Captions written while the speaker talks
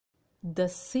The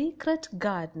Secret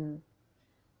Garden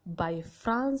by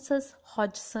Frances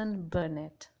Hodgson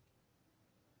Burnett.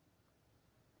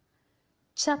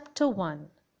 Chapter 1.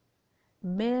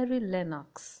 Mary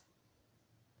Lennox.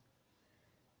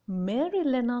 Mary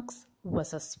Lennox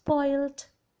was a spoilt,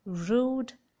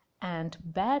 rude, and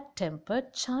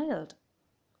bad-tempered child.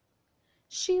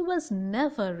 She was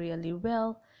never really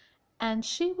well, and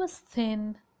she was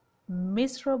thin,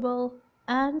 miserable,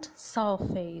 and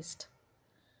sour-faced.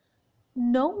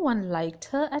 No one liked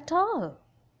her at all.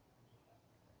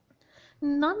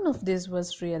 None of this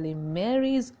was really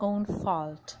Mary's own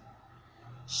fault.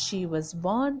 She was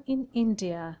born in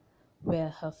India, where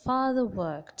her father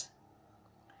worked.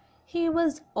 He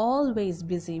was always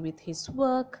busy with his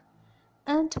work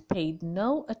and paid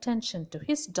no attention to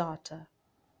his daughter.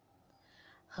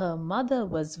 Her mother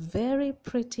was very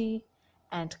pretty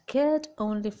and cared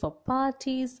only for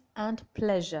parties and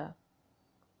pleasure.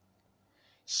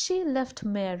 She left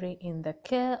Mary in the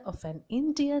care of an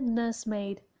Indian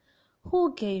nursemaid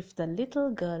who gave the little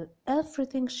girl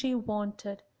everything she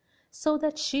wanted so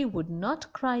that she would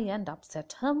not cry and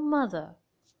upset her mother.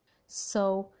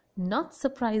 So, not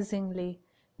surprisingly,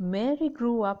 Mary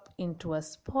grew up into a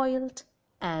spoilt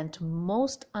and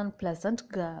most unpleasant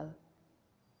girl.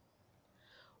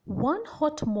 One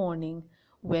hot morning,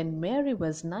 when Mary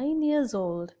was 9 years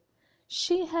old,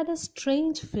 she had a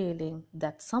strange feeling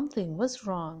that something was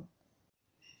wrong.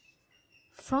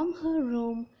 From her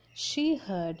room, she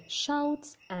heard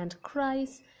shouts and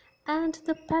cries and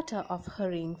the patter of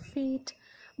hurrying feet,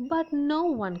 but no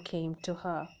one came to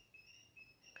her.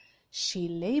 She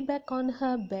lay back on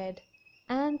her bed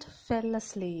and fell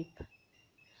asleep.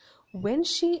 When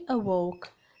she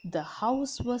awoke, the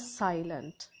house was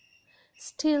silent.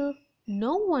 Still,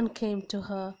 no one came to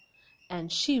her, and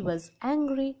she was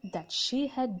angry that she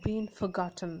had been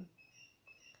forgotten.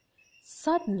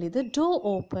 Suddenly the door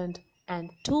opened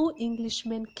and 2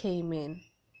 Englishmen came in.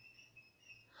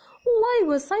 "Why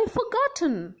was I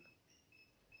forgotten?"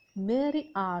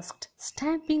 Mary asked,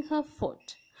 stamping her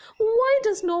foot. "Why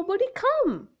does nobody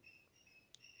come?"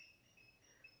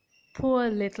 "Poor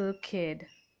little kid,"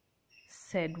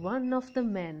 said one of the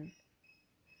men.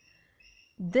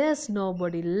 "There's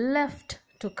nobody left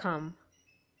to come."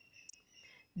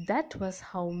 That was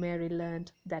how Mary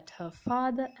learned that her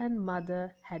father and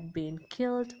mother had been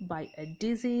killed by a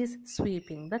disease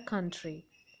sweeping the country.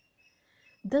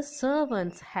 The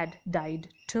servants had died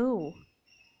too.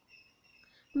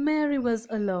 Mary was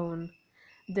alone.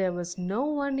 There was no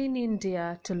one in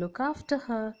India to look after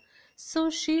her, so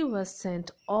she was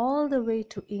sent all the way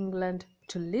to England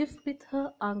to live with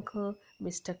her uncle,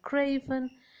 Mr.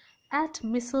 Craven, at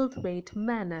Misselthwaite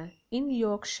Manor in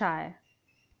Yorkshire.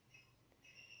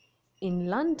 In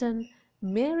London,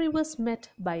 Mary was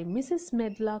met by Mrs.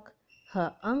 Medlock,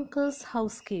 her uncle's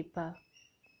housekeeper.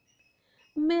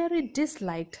 Mary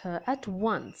disliked her at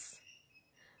once.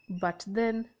 But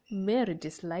then Mary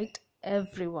disliked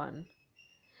everyone.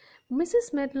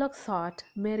 Mrs. Medlock thought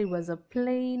Mary was a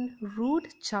plain, rude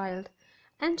child,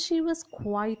 and she was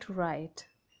quite right.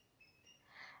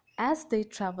 As they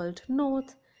travelled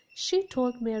north, she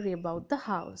told Mary about the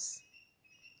house.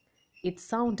 It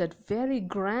sounded very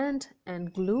grand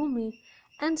and gloomy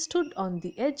and stood on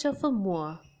the edge of a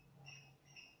moor.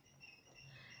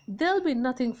 "There'll be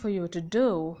nothing for you to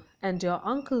do, and your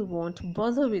uncle won't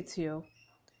bother with you,"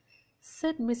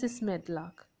 said Mrs.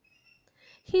 Medlock.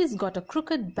 "He's got a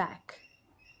crooked back.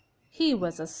 He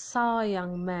was a sour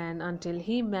young man until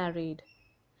he married.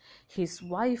 His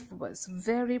wife was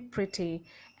very pretty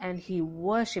and he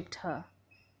worshipped her.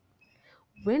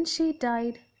 When she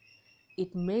died,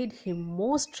 it made him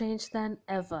more strange than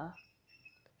ever.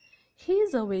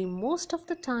 He's away most of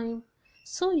the time,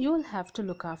 so you'll have to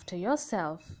look after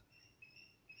yourself."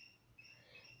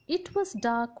 It was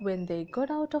dark when they got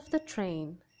out of the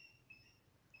train.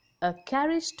 A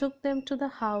carriage took them to the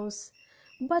house,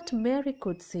 but Mary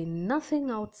could see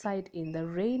nothing outside in the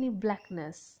rainy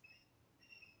blackness.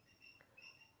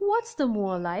 "What's the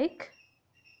moor like?"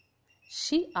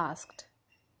 she asked.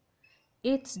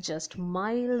 "It's just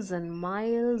miles and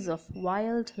miles of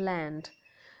wild land,"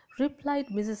 replied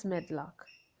Mrs. Medlock.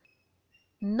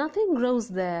 "Nothing grows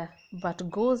there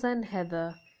but gorse and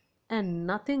heather, and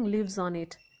nothing lives on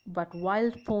it but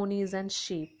wild ponies and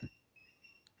sheep."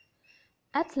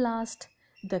 At last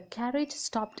the carriage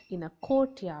stopped in a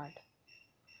courtyard.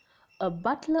 A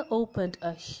butler opened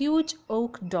a huge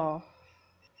oak door.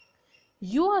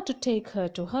 "You are to take her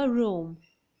to her room,"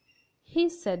 he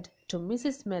said to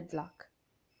Mrs. Medlock.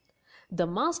 "The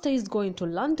master is going to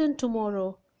London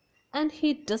tomorrow, and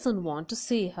he doesn't want to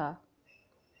see her."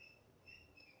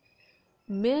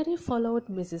 Mary followed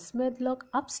Mrs. Medlock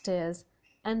upstairs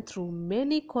and through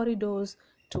many corridors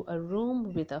to a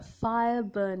room with a fire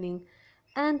burning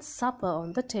and supper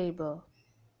on the table.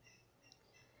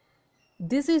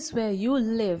 "This is where you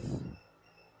live,"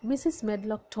 Mrs.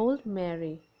 Medlock told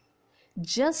Mary.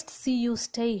 "Just see you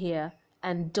stay here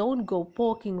and don't go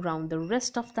poking round the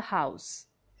rest of the house."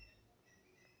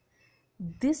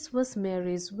 This was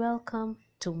Mary's welcome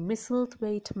to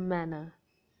Misselthwaite Manor.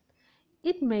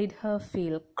 It made her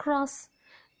feel cross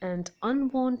and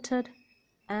unwanted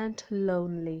and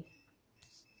lonely.